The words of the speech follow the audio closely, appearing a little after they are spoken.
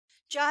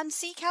John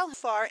C. Calhoun,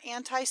 far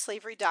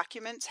anti-slavery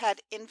documents had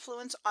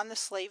influence on the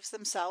slaves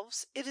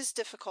themselves, it is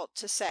difficult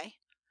to say.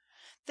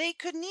 They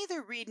could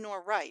neither read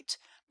nor write,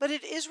 but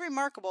it is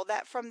remarkable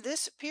that from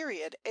this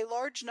period a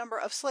large number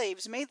of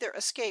slaves made their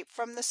escape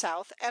from the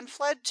South and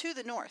fled to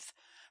the North,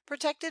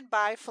 protected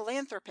by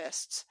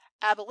philanthropists,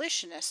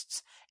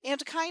 abolitionists,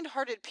 and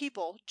kind-hearted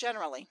people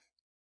generally.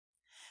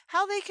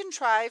 How they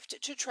contrived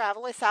to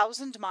travel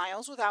 1,000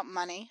 miles without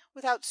money,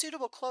 without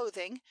suitable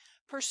clothing,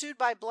 pursued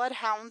by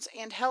bloodhounds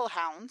and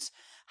hellhounds,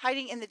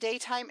 hiding in the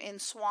daytime in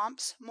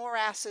swamps,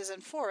 morasses,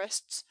 and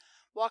forests,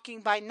 walking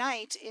by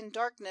night in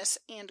darkness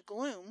and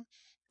gloom,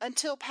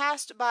 until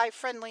passed by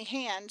friendly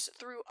hands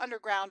through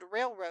underground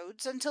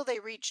railroads until they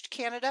reached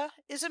Canada,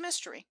 is a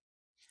mystery.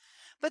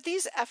 But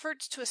these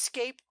efforts to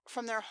escape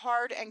from their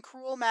hard and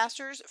cruel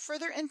masters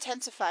further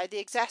intensified the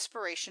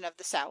exasperation of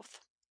the South.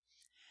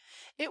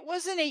 It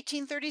was in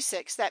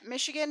 1836 that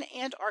Michigan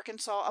and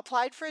Arkansas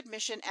applied for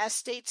admission as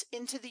states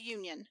into the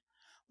Union,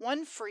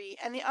 one free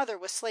and the other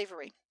with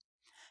slavery.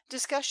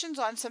 Discussions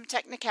on some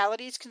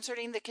technicalities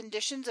concerning the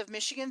conditions of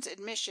Michigan's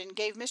admission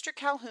gave Mr.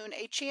 Calhoun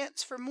a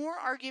chance for more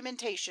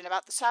argumentation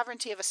about the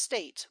sovereignty of a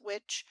state,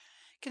 which,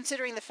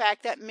 considering the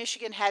fact that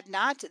Michigan had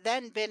not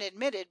then been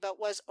admitted but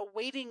was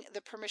awaiting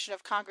the permission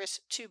of Congress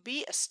to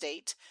be a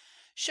state,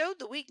 showed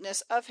the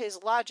weakness of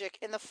his logic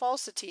and the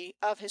falsity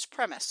of his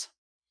premise.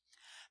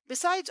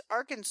 Besides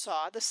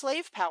Arkansas, the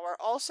slave power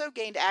also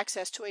gained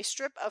access to a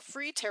strip of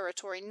free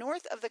territory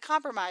north of the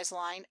compromise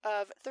line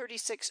of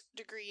 36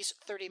 degrees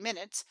 30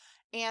 minutes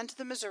and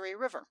the Missouri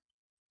River.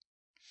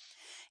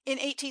 In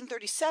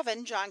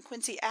 1837, John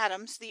Quincy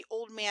Adams, the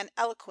 "old man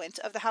eloquent"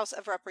 of the House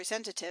of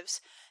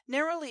Representatives,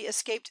 narrowly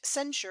escaped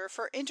censure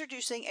for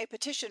introducing a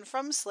petition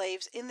from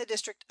slaves in the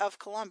District of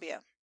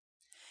Columbia.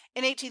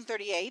 In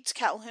 1838,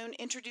 Calhoun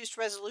introduced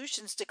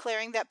resolutions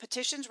declaring that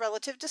petitions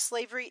relative to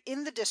slavery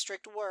in the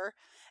district were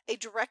a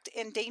direct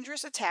and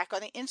dangerous attack on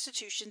the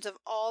institutions of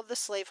all the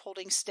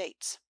slaveholding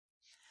states.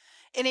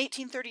 In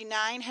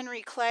 1839,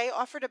 Henry Clay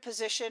offered a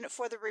petition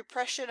for the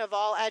repression of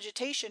all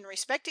agitation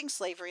respecting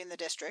slavery in the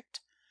district.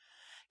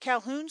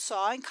 Calhoun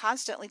saw and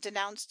constantly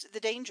denounced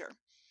the danger.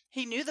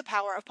 He knew the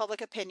power of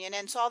public opinion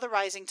and saw the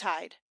rising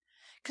tide.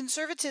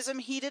 Conservatism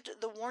heeded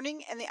the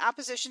warning, and the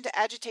opposition to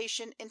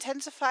agitation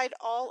intensified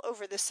all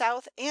over the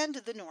South and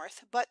the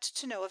North, but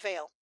to no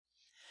avail.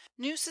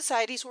 New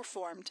societies were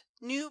formed,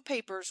 new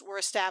papers were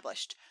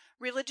established,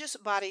 religious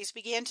bodies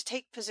began to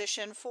take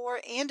position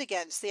for and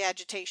against the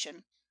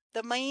agitation.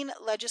 The Maine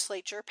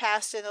legislature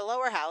passed in the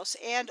lower house,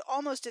 and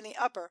almost in the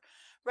upper,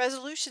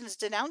 resolutions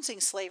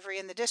denouncing slavery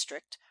in the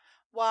district,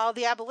 while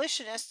the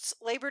abolitionists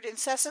labored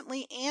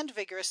incessantly and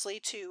vigorously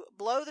to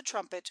 "blow the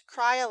trumpet,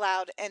 cry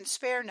aloud, and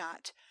spare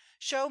not,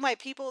 show my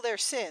people their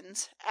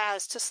sins,"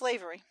 as to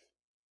slavery.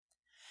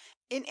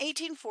 In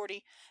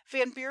 1840,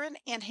 Van Buren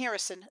and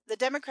Harrison, the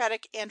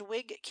Democratic and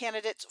Whig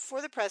candidates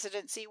for the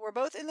presidency, were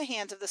both in the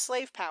hands of the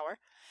slave power,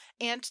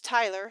 and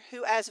Tyler,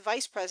 who as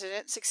vice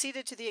president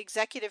succeeded to the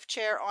executive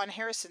chair on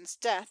Harrison's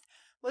death,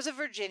 was a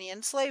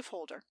Virginian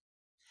slaveholder.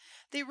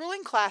 The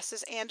ruling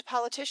classes and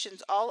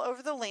politicians all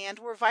over the land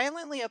were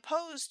violently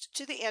opposed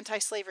to the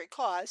anti-slavery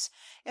cause,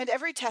 and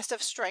every test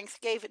of strength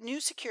gave new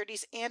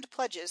securities and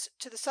pledges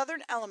to the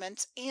Southern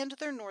elements and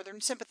their Northern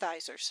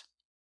sympathizers.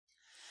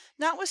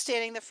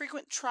 Notwithstanding the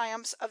frequent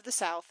triumphs of the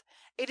South,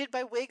 aided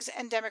by Whigs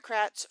and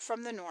Democrats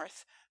from the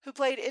North, who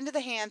played into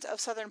the hands of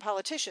Southern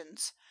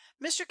politicians,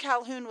 Mr.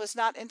 Calhoun was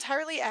not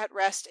entirely at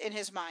rest in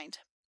his mind.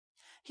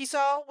 He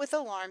saw with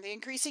alarm the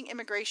increasing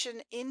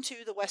immigration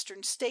into the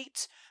Western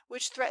States,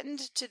 which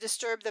threatened to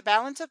disturb the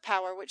balance of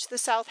power which the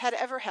South had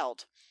ever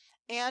held,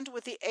 and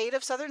with the aid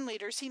of Southern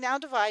leaders he now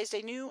devised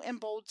a new and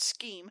bold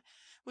scheme,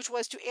 which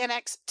was to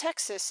annex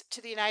Texas to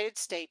the United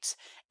States,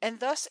 and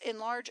thus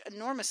enlarge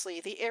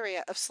enormously the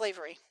area of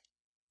slavery.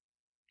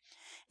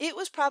 It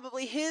was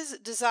probably his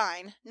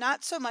design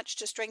not so much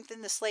to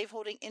strengthen the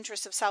slaveholding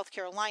interests of South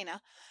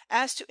Carolina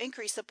as to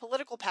increase the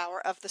political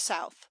power of the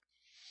South.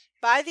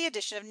 By the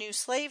addition of new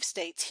slave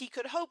states he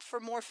could hope for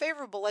more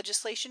favorable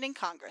legislation in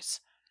Congress.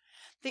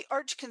 The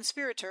arch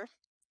conspirator,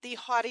 the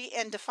haughty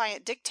and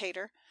defiant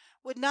dictator,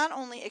 would not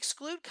only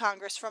exclude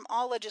Congress from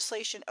all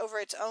legislation over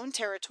its own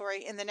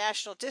territory in the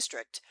national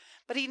district,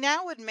 but he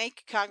now would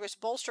make Congress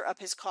bolster up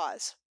his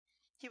cause.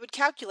 He would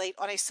calculate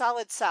on a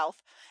solid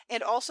South,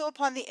 and also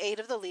upon the aid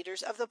of the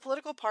leaders of the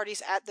political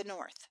parties at the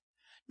North,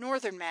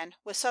 Northern men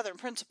with Southern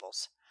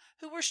principles,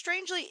 who were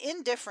strangely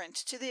indifferent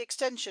to the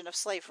extension of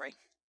slavery.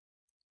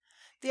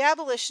 The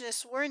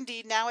abolitionists were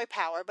indeed now a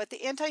power, but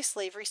the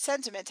anti-slavery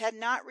sentiment had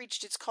not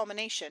reached its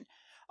culmination,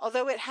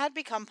 although it had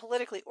become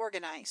politically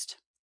organized.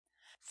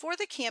 For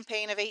the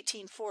campaign of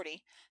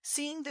 1840,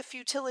 seeing the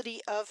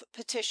futility of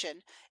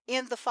petition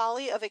and the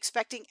folly of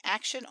expecting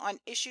action on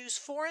issues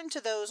foreign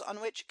to those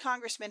on which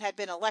congressmen had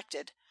been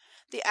elected,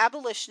 the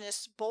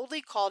abolitionists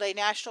boldly called a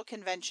national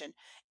convention,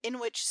 in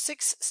which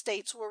 6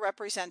 states were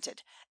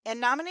represented,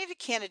 and nominated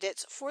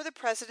candidates for the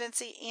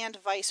presidency and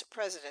vice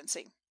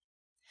presidency.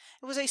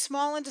 It was a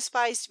small and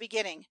despised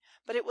beginning,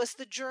 but it was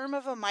the germ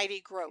of a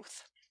mighty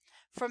growth.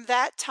 From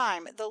that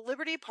time, the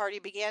Liberty Party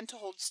began to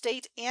hold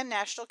state and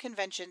national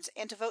conventions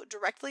and to vote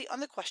directly on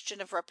the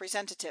question of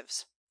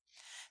representatives.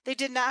 They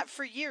did not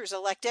for years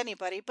elect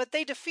anybody, but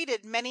they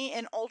defeated many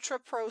an ultra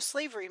pro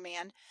slavery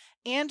man,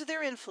 and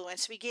their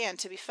influence began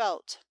to be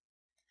felt.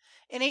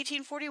 In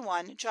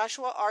 1841,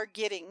 Joshua R.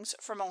 Giddings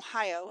from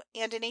Ohio,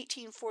 and in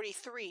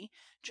 1843,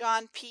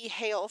 John P.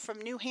 Hale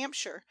from New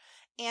Hampshire,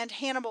 and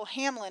Hannibal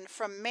Hamlin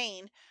from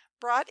Maine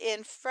brought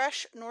in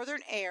fresh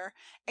northern air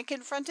and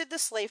confronted the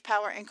slave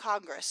power in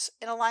Congress,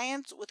 in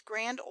alliance with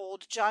grand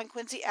old John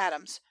Quincy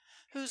Adams,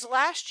 whose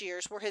last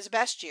years were his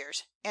best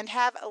years, and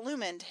have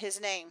illumined his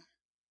name.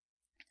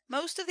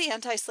 Most of the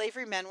anti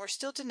slavery men were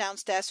still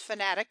denounced as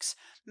fanatics,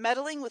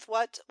 meddling with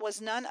what was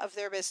none of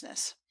their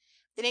business.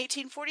 In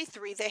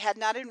 1843, they had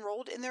not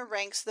enrolled in their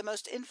ranks the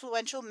most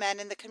influential men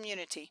in the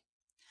community.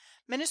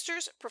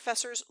 Ministers,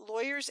 professors,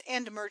 lawyers,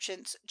 and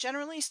merchants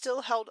generally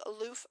still held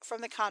aloof from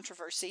the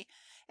controversy,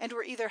 and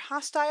were either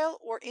hostile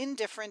or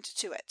indifferent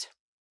to it.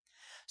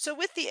 So,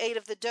 with the aid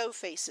of the dough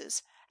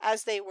faces,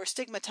 as they were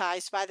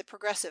stigmatized by the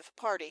Progressive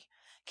Party,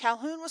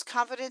 Calhoun was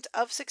confident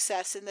of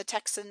success in the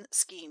Texan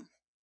scheme.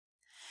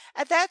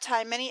 At that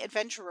time many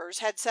adventurers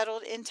had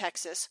settled in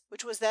Texas,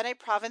 which was then a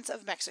province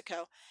of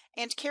Mexico,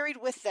 and carried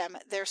with them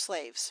their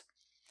slaves.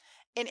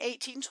 In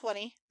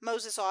 1820,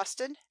 Moses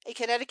Austin, a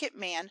Connecticut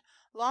man,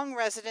 long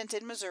resident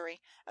in Missouri,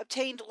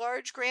 obtained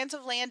large grants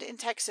of land in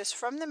Texas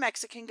from the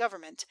Mexican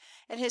government,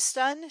 and his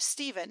son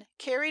Stephen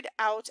carried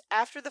out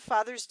after the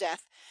father's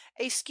death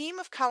a scheme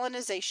of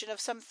colonization of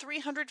some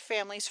 300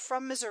 families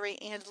from Missouri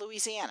and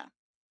Louisiana.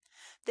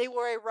 They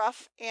were a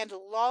rough and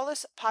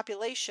lawless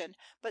population,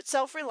 but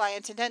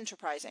self-reliant and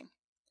enterprising.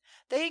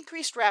 They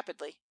increased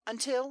rapidly,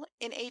 until,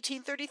 in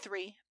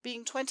 1833,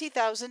 being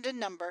 20,000 in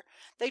number,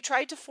 they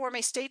tried to form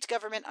a state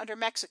government under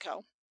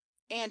Mexico,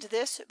 and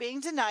this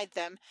being denied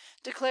them,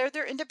 declared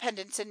their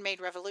independence and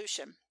made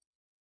revolution.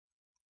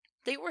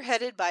 They were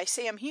headed by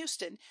Sam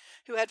Houston,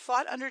 who had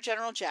fought under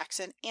General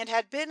Jackson and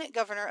had been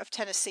governor of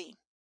Tennessee.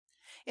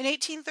 In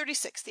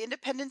 1836 the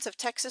independence of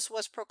Texas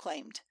was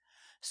proclaimed.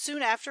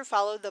 Soon after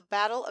followed the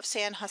battle of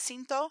San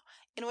Jacinto,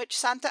 in which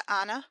Santa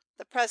Anna,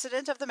 the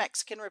president of the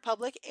Mexican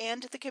Republic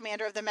and the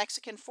commander of the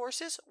Mexican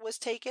forces, was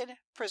taken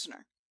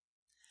prisoner.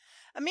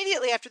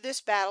 Immediately after this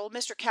battle,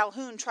 Mr.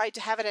 Calhoun tried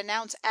to have it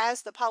announced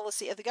as the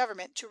policy of the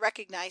government to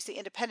recognize the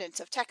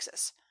independence of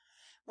Texas.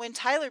 When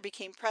Tyler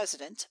became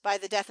president, by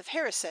the death of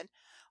Harrison,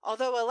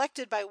 although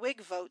elected by Whig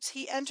votes,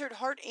 he entered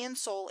heart and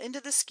soul into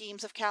the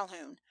schemes of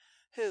Calhoun,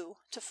 who,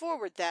 to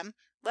forward them,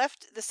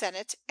 left the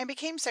Senate and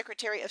became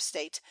Secretary of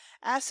State,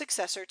 as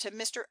successor to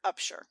Mr.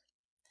 Upshur.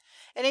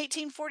 In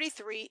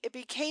 1843 it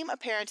became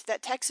apparent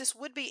that Texas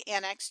would be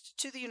annexed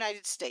to the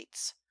United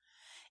States.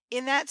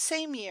 In that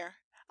same year,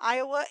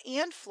 Iowa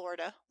and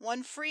Florida,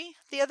 one free,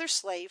 the other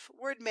slave,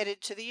 were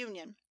admitted to the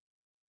Union.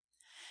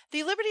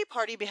 The Liberty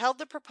Party beheld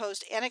the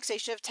proposed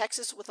annexation of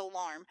Texas with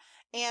alarm,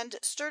 and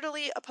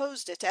sturdily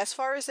opposed it as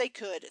far as they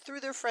could through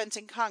their friends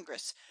in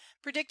Congress,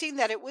 predicting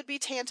that it would be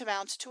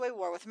tantamount to a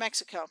war with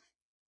Mexico.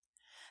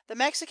 The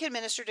Mexican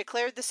minister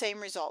declared the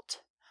same result.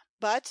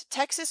 But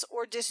Texas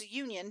or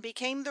disunion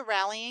became the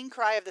rallying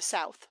cry of the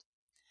South.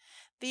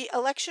 The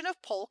election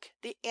of Polk,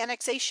 the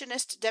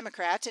annexationist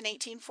Democrat, in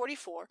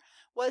 1844,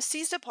 was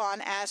seized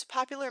upon as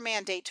popular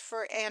mandate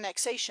for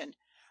annexation,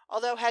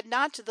 although had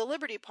not the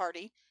Liberty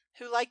Party,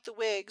 who like the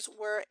Whigs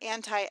were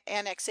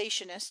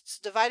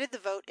anti-annexationists, divided the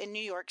vote in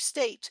New York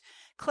State,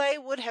 Clay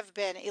would have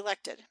been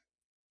elected.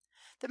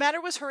 The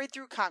matter was hurried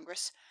through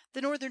Congress.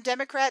 The Northern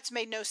Democrats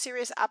made no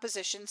serious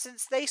opposition,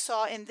 since they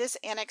saw in this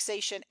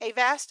annexation a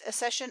vast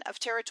accession of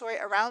territory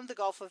around the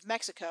Gulf of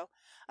Mexico,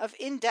 of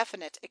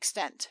indefinite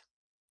extent.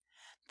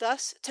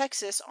 Thus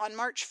Texas, on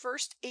March 1,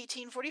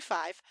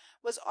 1845,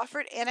 was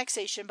offered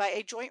annexation by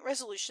a joint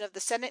resolution of the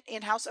Senate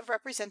and House of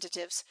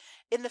Representatives,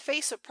 in the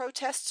face of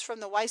protests from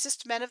the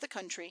wisest men of the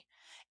country,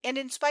 and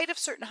in spite of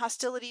certain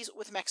hostilities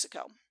with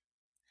Mexico.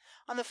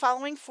 On the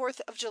following 4th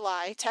of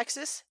July,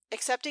 Texas,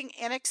 accepting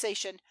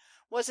annexation,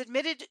 was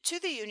admitted to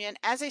the Union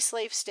as a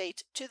slave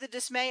state, to the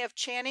dismay of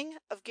Channing,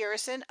 of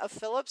Garrison, of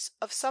Phillips,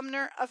 of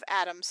Sumner, of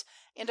Adams,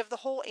 and of the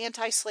whole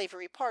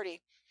anti-slavery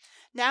party,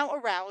 now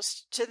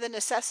aroused to the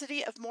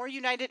necessity of more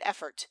united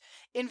effort,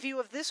 in view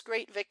of this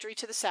great victory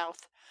to the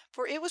South,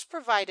 for it was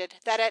provided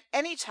that at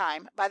any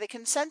time, by the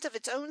consent of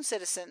its own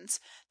citizens,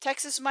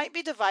 Texas might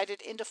be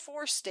divided into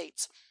 4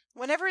 states,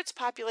 whenever its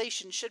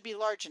population should be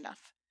large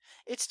enough.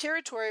 Its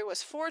territory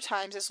was 4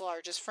 times as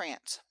large as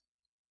France.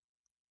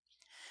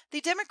 The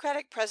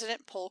Democratic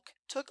President Polk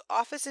took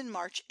office in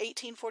March,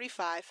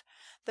 1845.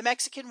 The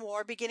Mexican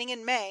War, beginning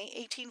in May,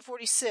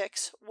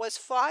 1846, was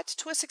fought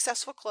to a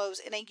successful close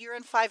in a year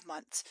and 5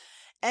 months,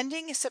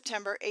 ending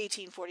September,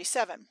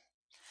 1847.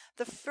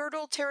 The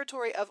fertile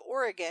territory of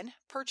Oregon,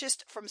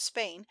 purchased from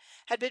Spain,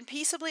 had been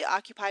peaceably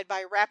occupied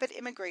by rapid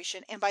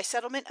immigration and by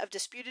settlement of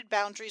disputed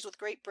boundaries with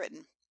Great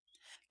Britain.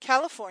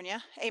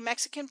 California, a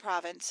Mexican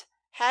province,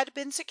 had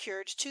been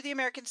secured to the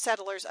American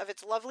settlers of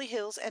its lovely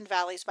hills and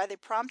valleys by the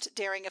prompt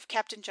daring of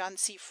Captain John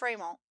C.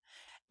 Fremont,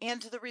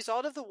 and the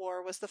result of the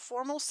war was the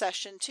formal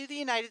cession to the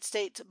United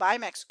States by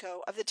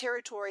Mexico of the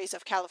territories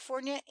of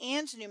California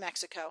and New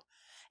Mexico,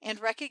 and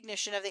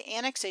recognition of the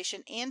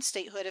annexation and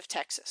statehood of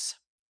Texas.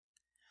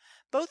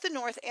 Both the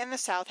North and the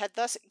South had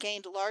thus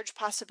gained large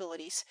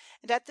possibilities,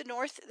 and at the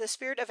North the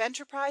spirit of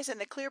enterprise and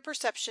the clear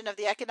perception of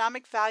the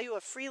economic value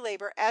of free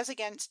labor as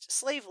against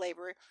slave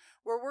labor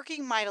were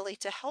working mightily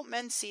to help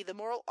men see the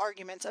moral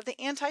arguments of the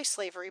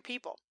anti-slavery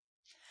people.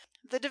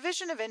 The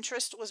division of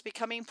interest was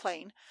becoming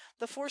plain,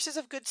 the forces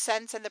of good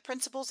sense and the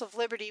principles of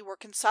liberty were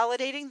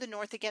consolidating the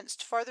North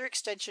against farther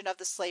extension of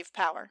the slave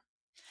power.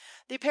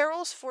 The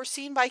perils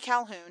foreseen by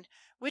Calhoun,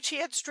 which he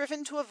had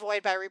striven to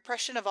avoid by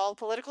repression of all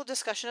political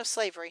discussion of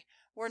slavery,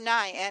 were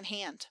nigh at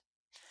hand.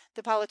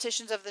 The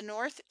politicians of the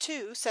North,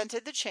 too,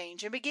 scented the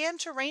change, and began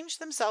to range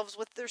themselves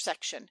with their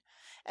section;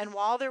 and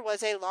while there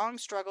was a long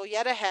struggle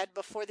yet ahead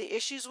before the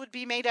issues would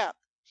be made up,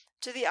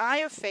 to the eye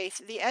of faith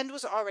the end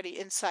was already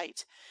in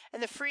sight,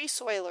 and the free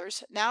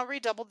soilers now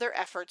redoubled their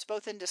efforts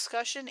both in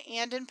discussion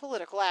and in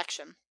political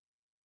action.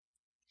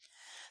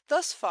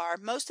 Thus far,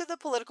 most of the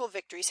political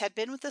victories had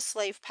been with the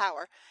slave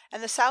power,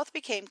 and the South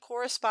became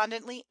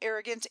correspondently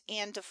arrogant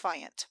and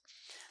defiant.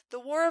 The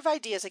war of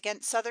ideas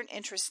against Southern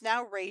interests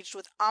now raged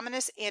with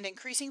ominous and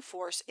increasing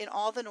force in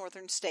all the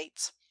Northern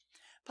States.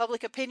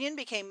 Public opinion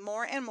became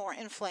more and more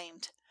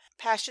inflamed.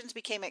 Passions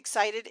became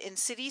excited in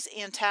cities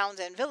and towns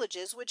and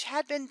villages which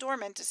had been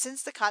dormant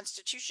since the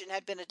Constitution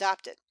had been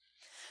adopted.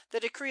 The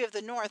decree of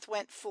the North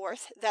went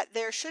forth that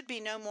there should be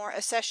no more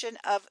accession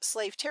of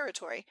slave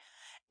territory,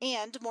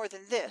 and, more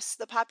than this,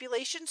 the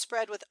population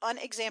spread with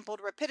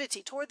unexampled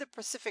rapidity toward the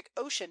Pacific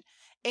Ocean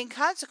in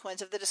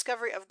consequence of the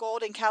discovery of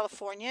gold in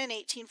California in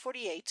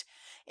 1848,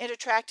 and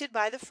attracted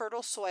by the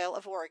fertile soil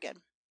of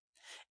Oregon.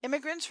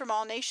 Immigrants from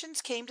all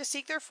nations came to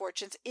seek their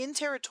fortunes in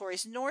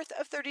territories north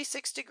of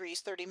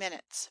 36°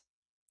 30'.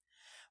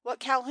 What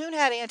Calhoun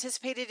had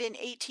anticipated in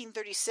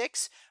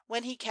 1836,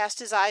 when he cast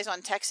his eyes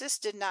on Texas,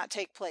 did not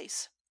take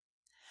place.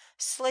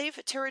 Slave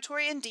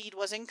territory indeed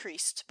was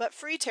increased, but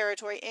free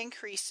territory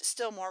increased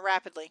still more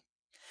rapidly.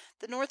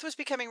 The North was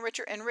becoming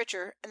richer and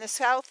richer, and the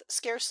South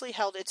scarcely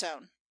held its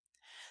own.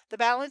 The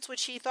balance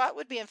which he thought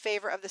would be in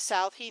favor of the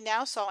South he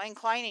now saw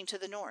inclining to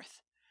the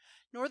North.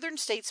 Northern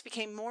states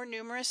became more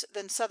numerous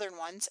than Southern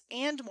ones,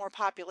 and more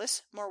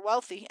populous, more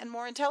wealthy, and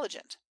more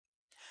intelligent.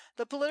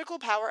 The political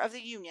power of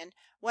the Union,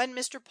 when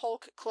Mr.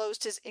 Polk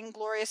closed his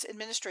inglorious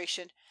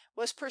administration,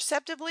 was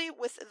perceptibly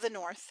with the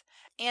North,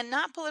 and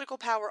not political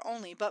power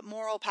only, but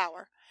moral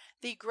power.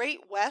 The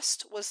great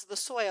West was the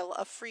soil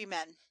of free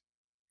men.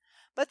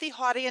 But the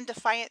haughty and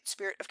defiant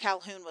spirit of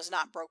Calhoun was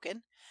not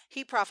broken.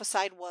 He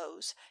prophesied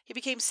woes. He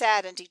became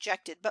sad and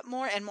dejected, but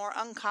more and more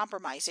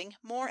uncompromising,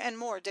 more and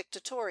more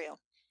dictatorial.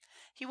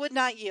 He would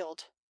not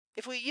yield.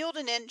 "If we yield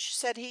an inch,"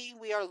 said he,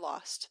 "we are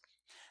lost."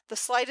 The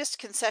slightest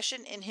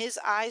concession in his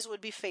eyes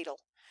would be fatal.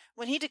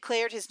 When he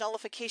declared his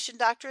nullification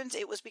doctrines,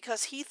 it was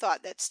because he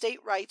thought that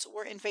state rights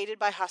were invaded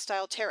by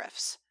hostile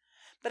tariffs.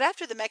 But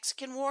after the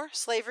Mexican War,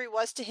 slavery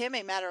was to him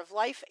a matter of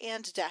life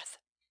and death.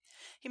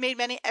 He made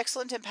many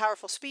excellent and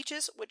powerful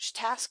speeches, which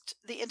tasked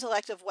the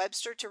intellect of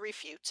Webster to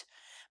refute.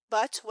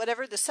 But,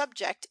 whatever the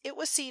subject, it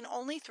was seen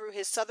only through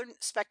his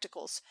Southern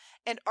spectacles,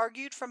 and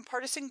argued from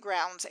partisan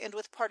grounds and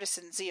with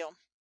partisan zeal.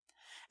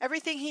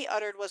 Everything he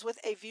uttered was with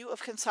a view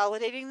of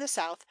consolidating the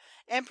South,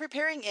 and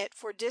preparing it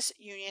for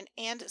disunion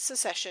and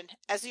secession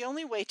as the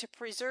only way to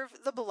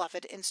preserve the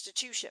beloved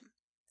institution.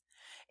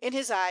 In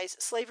his eyes,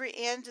 slavery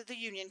and the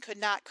Union could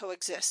not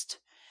coexist.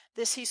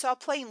 This he saw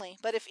plainly,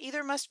 but if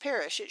either must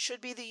perish, it should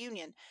be the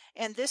Union,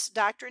 and this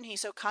doctrine he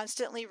so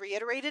constantly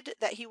reiterated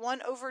that he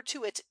won over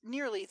to it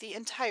nearly the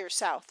entire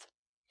South.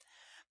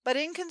 But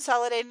in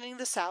consolidating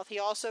the South he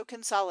also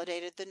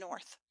consolidated the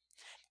North.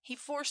 He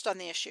forced on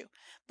the issue,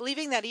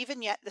 believing that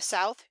even yet the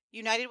South,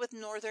 united with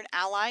Northern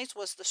allies,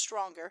 was the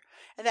stronger,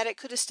 and that it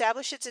could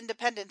establish its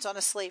independence on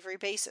a slavery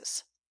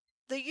basis.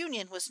 The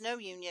Union was no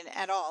union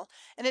at all,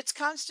 and its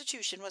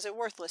constitution was a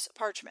worthless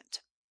parchment.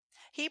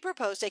 He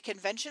proposed a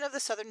convention of the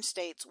Southern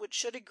States which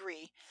should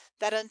agree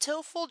that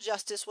until full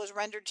justice was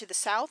rendered to the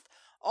South,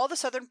 all the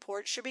Southern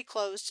ports should be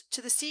closed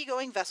to the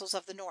sea-going vessels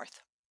of the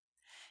North.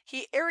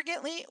 He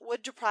arrogantly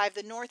would deprive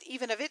the North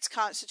even of its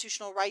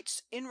constitutional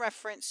rights in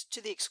reference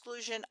to the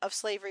exclusion of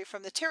slavery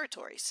from the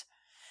territories.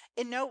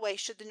 In no way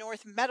should the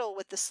North meddle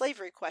with the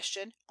slavery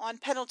question, on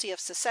penalty of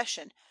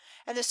secession,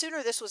 and the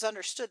sooner this was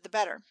understood the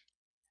better.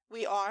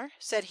 "We are,"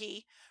 said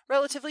he,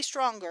 "relatively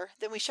stronger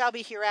than we shall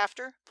be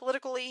hereafter,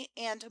 politically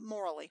and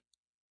morally."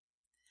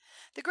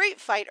 The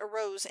great fight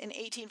arose in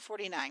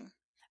 1849.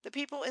 The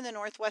people in the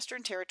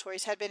Northwestern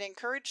Territories had been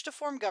encouraged to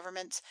form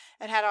governments,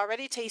 and had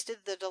already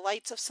tasted the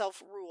delights of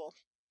self-rule.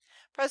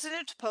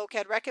 President Polk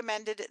had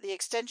recommended the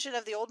extension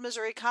of the old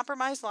Missouri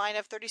Compromise line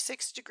of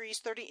 36°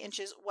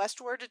 30'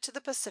 westward to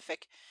the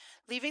Pacific,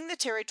 leaving the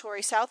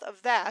territory south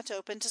of that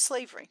open to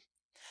slavery.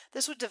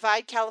 This would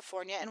divide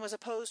California, and was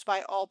opposed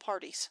by all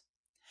parties.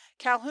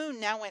 Calhoun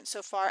now went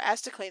so far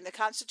as to claim the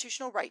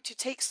constitutional right to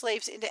take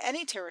slaves into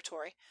any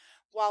territory,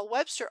 while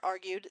Webster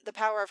argued the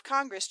power of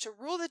Congress to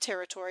rule the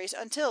territories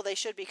until they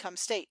should become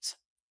states.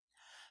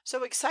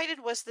 So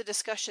excited was the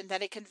discussion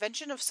that a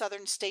convention of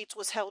Southern states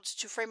was held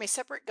to frame a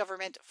separate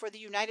government for the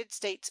United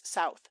States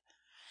South.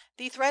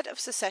 The threat of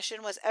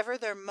secession was ever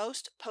their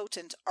most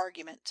potent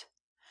argument.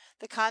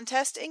 The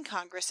contest in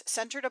Congress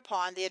centered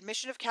upon the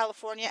admission of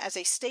California as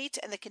a state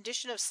and the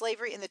condition of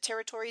slavery in the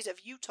territories of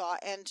Utah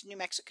and New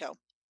Mexico.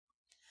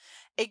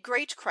 A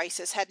great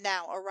crisis had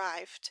now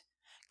arrived.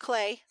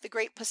 Clay, the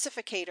great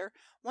pacificator,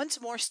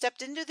 once more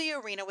stepped into the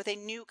arena with a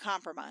new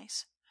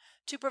compromise.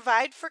 To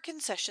provide for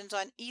concessions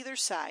on either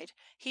side,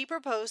 he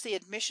proposed the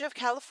admission of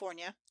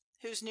California,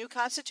 whose new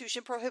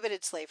constitution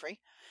prohibited slavery,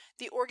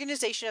 the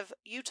organization of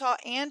Utah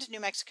and New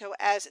Mexico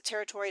as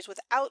territories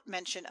without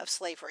mention of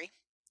slavery,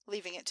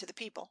 leaving it to the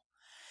people,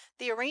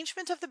 the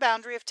arrangement of the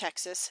boundary of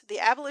Texas, the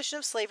abolition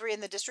of slavery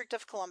in the District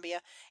of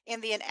Columbia,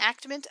 and the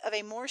enactment of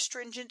a more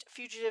stringent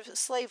fugitive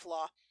slave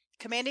law,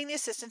 commanding the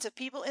assistance of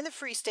people in the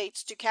free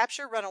states to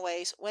capture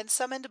runaways when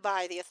summoned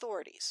by the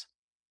authorities.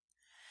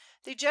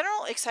 The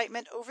general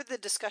excitement over the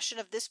discussion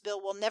of this bill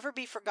will never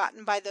be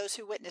forgotten by those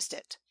who witnessed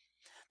it.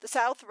 The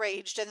South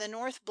raged and the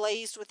North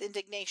blazed with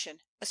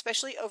indignation,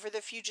 especially over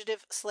the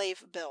fugitive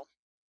slave bill.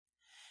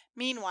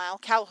 Meanwhile,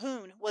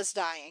 Calhoun was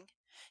dying.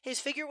 His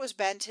figure was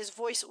bent, his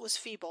voice was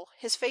feeble,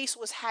 his face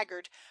was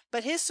haggard,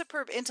 but his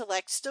superb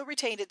intellect still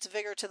retained its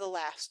vigor to the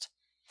last.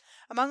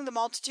 Among the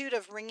multitude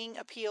of ringing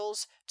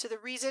appeals to the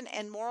reason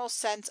and moral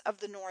sense of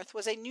the North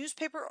was a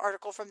newspaper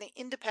article from the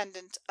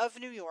Independent of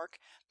New York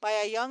by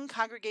a young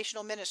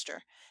Congregational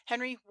minister,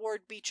 Henry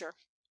Ward Beecher.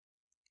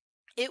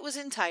 It was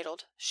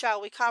entitled,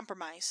 "Shall We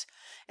Compromise?"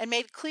 and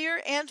made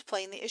clear and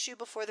plain the issue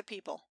before the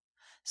people.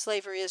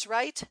 Slavery is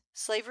right,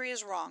 slavery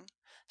is wrong.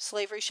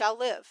 Slavery shall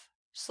live,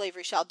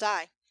 slavery shall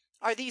die.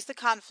 Are these the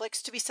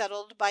conflicts to be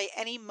settled by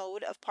any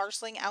mode of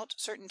parceling out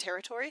certain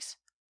territories?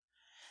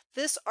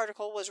 This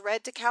article was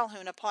read to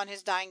Calhoun upon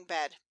his dying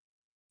bed.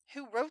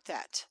 "Who wrote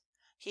that?"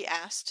 he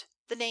asked.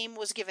 The name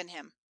was given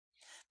him.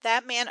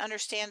 "That man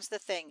understands the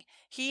thing.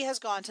 He has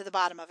gone to the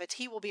bottom of it.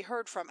 He will be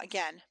heard from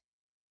again."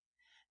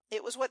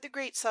 It was what the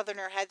great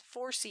Southerner had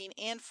foreseen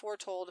and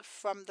foretold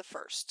from the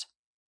first.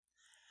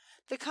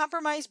 The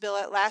Compromise Bill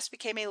at last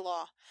became a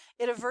law.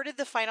 It averted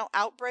the final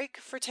outbreak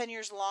for 10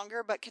 years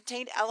longer, but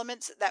contained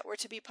elements that were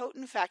to be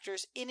potent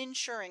factors in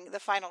insuring the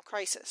final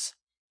crisis.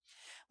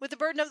 With the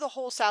burden of the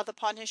whole South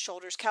upon his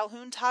shoulders,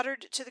 Calhoun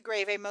tottered to the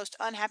grave a most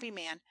unhappy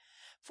man;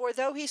 for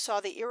though he saw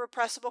the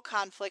irrepressible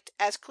conflict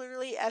as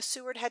clearly as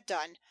Seward had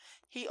done,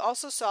 he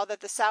also saw that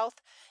the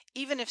South,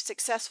 even if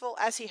successful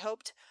as he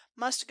hoped,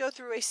 must go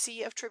through a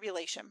sea of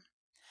tribulation.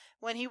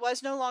 When he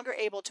was no longer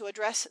able to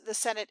address the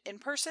Senate in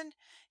person,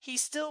 he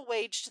still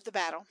waged the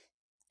battle.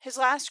 His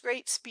last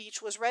great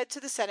speech was read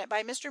to the Senate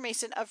by Mr.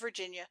 Mason of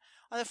Virginia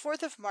on the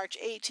 4th of March,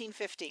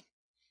 1850.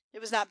 It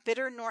was not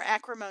bitter nor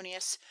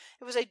acrimonious.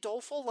 It was a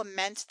doleful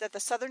lament that the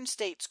Southern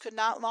States could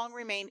not long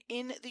remain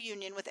in the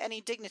Union with any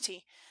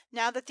dignity,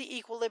 now that the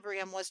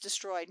equilibrium was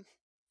destroyed.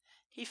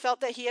 He felt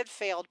that he had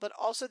failed, but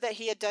also that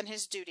he had done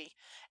his duty,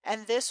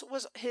 and this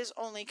was his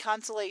only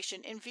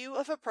consolation in view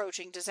of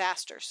approaching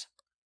disasters.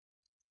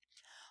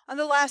 On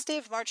the last day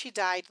of March he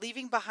died,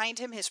 leaving behind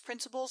him his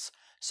principles,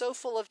 so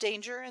full of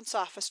danger and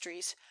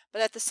sophistries,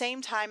 but at the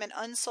same time an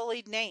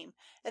unsullied name,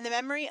 and the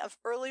memory of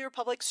earlier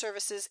public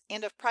services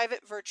and of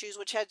private virtues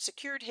which had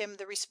secured him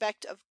the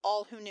respect of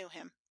all who knew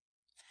him.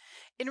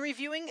 In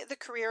reviewing the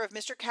career of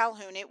Mr.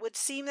 Calhoun, it would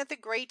seem that the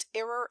great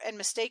error and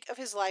mistake of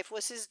his life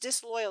was his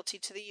disloyalty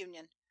to the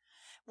Union.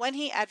 When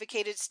he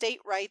advocated state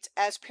rights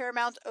as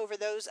paramount over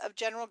those of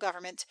general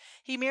government,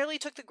 he merely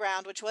took the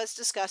ground which was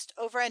discussed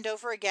over and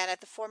over again at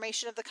the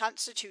formation of the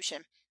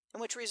Constitution,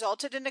 and which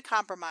resulted in a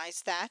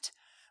compromise that,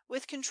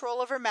 with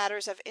control over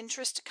matters of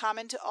interest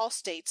common to all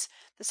states,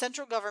 the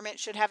central government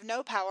should have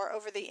no power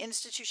over the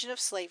institution of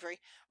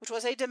slavery, which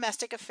was a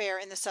domestic affair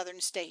in the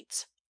Southern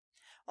states.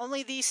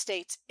 Only these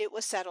states, it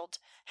was settled,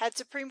 had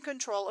supreme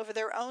control over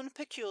their own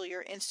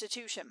peculiar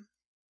institution.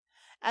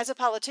 As a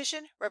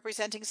politician,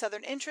 representing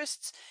Southern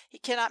interests, he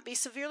cannot be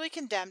severely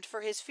condemned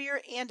for his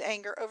fear and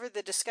anger over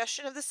the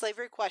discussion of the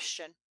slavery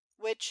question,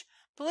 which,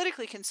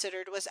 politically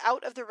considered, was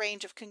out of the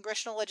range of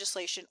congressional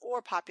legislation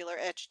or popular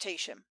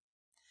agitation.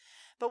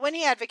 But when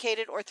he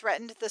advocated or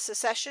threatened the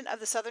secession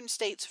of the Southern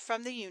states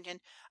from the Union,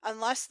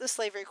 unless the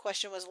slavery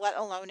question was let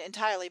alone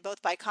entirely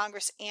both by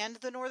Congress and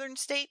the Northern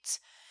states,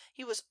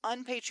 he was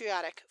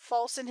unpatriotic,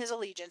 false in his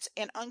allegiance,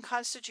 and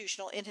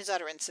unconstitutional in his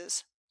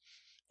utterances.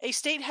 A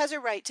state has a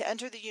right to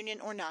enter the Union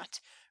or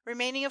not,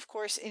 remaining, of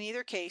course, in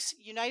either case,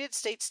 United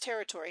States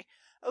territory,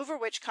 over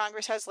which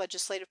Congress has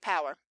legislative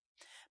power.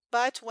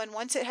 But when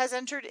once it has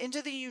entered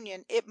into the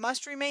Union, it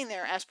must remain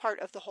there as part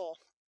of the whole.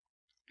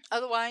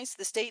 Otherwise,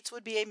 the states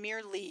would be a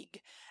mere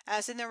league,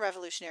 as in the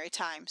Revolutionary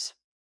times.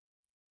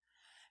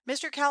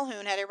 Mr.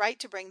 Calhoun had a right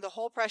to bring the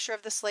whole pressure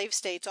of the slave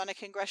states on a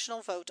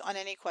congressional vote on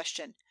any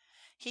question.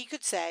 He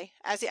could say,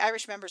 as the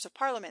Irish members of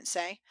Parliament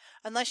say,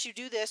 "Unless you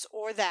do this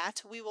or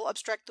that, we will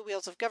obstruct the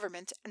wheels of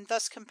government, and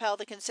thus compel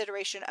the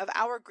consideration of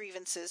our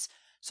grievances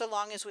so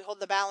long as we hold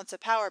the balance of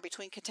power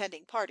between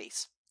contending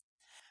parties."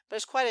 But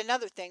it's quite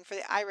another thing for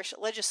the Irish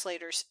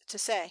legislators to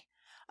say,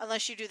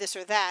 "Unless you do this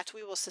or that,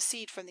 we will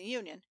secede from the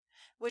Union,"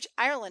 which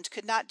Ireland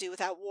could not do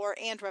without war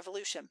and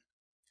revolution.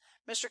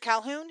 Mr.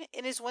 Calhoun,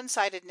 in his one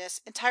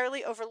sidedness,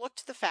 entirely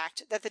overlooked the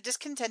fact that the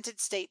discontented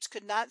states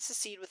could not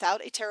secede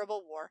without a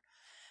terrible war;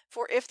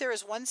 for if there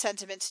is one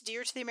sentiment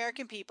dear to the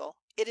American people,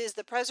 it is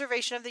the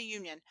preservation of the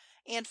Union,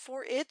 and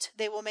for it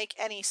they will make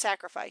any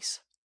sacrifice.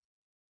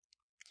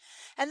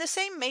 And the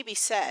same may be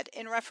said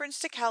in reference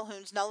to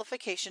Calhoun's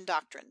nullification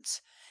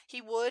doctrines.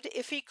 He would,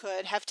 if he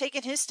could, have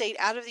taken his state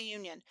out of the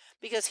Union,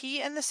 because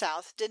he and the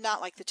South did not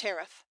like the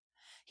tariff.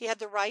 He had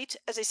the right,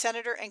 as a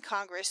senator in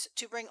Congress,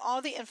 to bring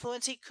all the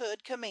influence he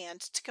could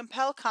command to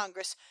compel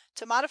Congress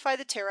to modify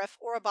the tariff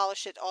or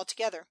abolish it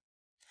altogether.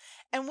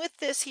 And with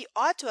this he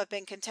ought to have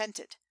been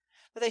contented.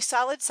 With a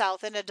solid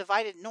South and a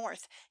divided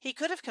North, he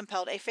could have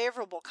compelled a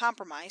favorable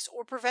compromise,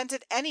 or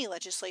prevented any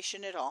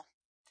legislation at all.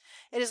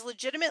 It is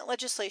legitimate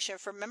legislation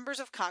for members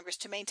of Congress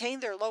to maintain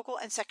their local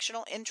and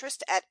sectional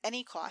interest at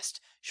any cost,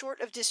 short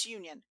of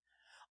disunion.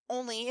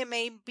 Only it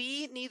may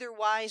be neither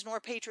wise nor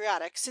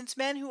patriotic, since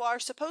men who are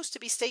supposed to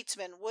be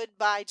statesmen would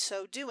by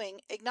so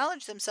doing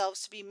acknowledge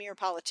themselves to be mere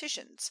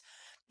politicians,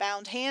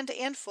 bound hand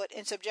and foot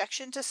in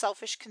subjection to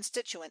selfish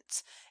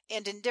constituents,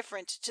 and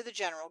indifferent to the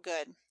general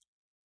good.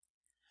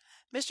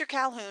 Mr.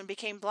 Calhoun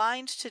became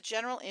blind to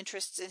general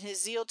interests in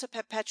his zeal to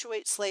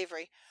perpetuate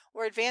slavery,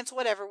 or advance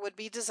whatever would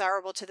be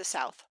desirable to the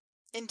South,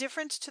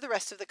 indifferent to the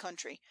rest of the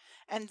country,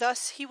 and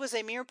thus he was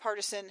a mere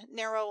partisan,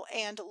 narrow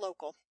and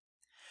local.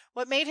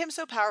 What made him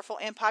so powerful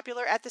and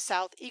popular at the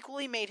South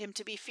equally made him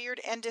to be feared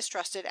and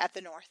distrusted at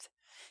the North.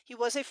 He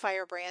was a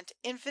firebrand,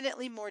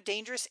 infinitely more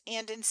dangerous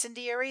and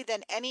incendiary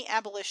than any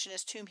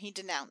abolitionist whom he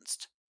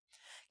denounced.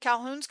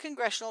 Calhoun's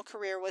congressional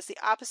career was the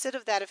opposite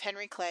of that of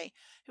Henry Clay,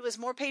 who was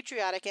more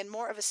patriotic and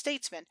more of a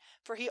statesman,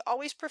 for he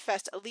always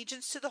professed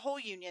allegiance to the whole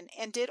Union,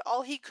 and did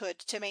all he could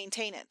to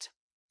maintain it.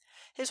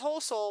 His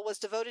whole soul was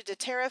devoted to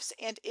tariffs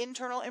and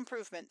internal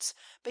improvements,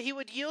 but he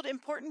would yield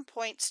important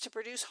points to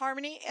produce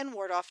harmony and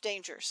ward off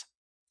dangers.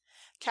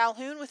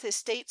 Calhoun, with his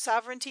state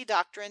sovereignty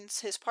doctrines,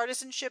 his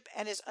partisanship,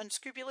 and his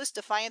unscrupulous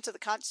defiance of the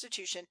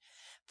Constitution,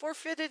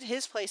 forfeited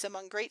his place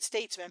among great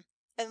statesmen,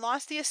 and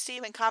lost the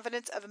esteem and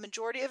confidence of a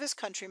majority of his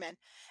countrymen,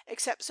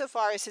 except so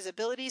far as his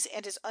abilities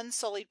and his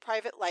unsullied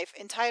private life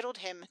entitled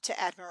him to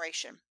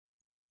admiration.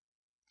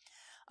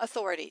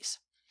 Authorities.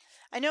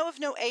 I know of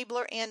no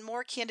abler and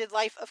more candid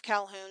life of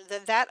Calhoun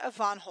than that of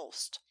von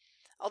Holst.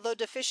 Although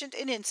deficient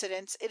in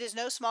incidents, it is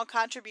no small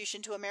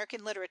contribution to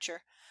American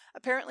literature,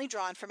 apparently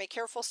drawn from a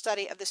careful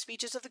study of the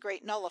speeches of the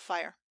great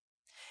nullifier.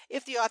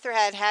 If the author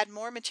had had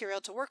more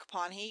material to work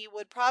upon, he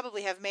would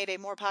probably have made a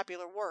more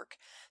popular work,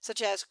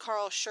 such as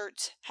Carl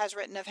Schurz has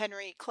written of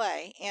Henry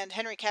Clay, and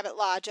Henry Cabot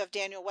Lodge of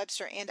Daniel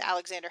Webster and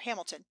Alexander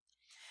Hamilton.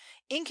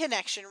 In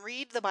connection,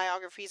 read the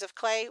biographies of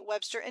Clay,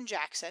 Webster, and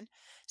Jackson.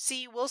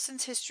 See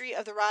Wilson's History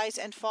of the Rise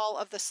and Fall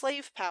of the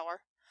Slave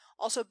Power,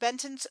 also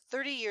Benton's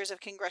 30 Years of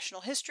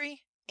Congressional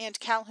History, and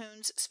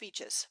Calhoun's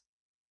Speeches.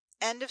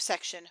 End of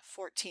section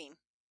 14.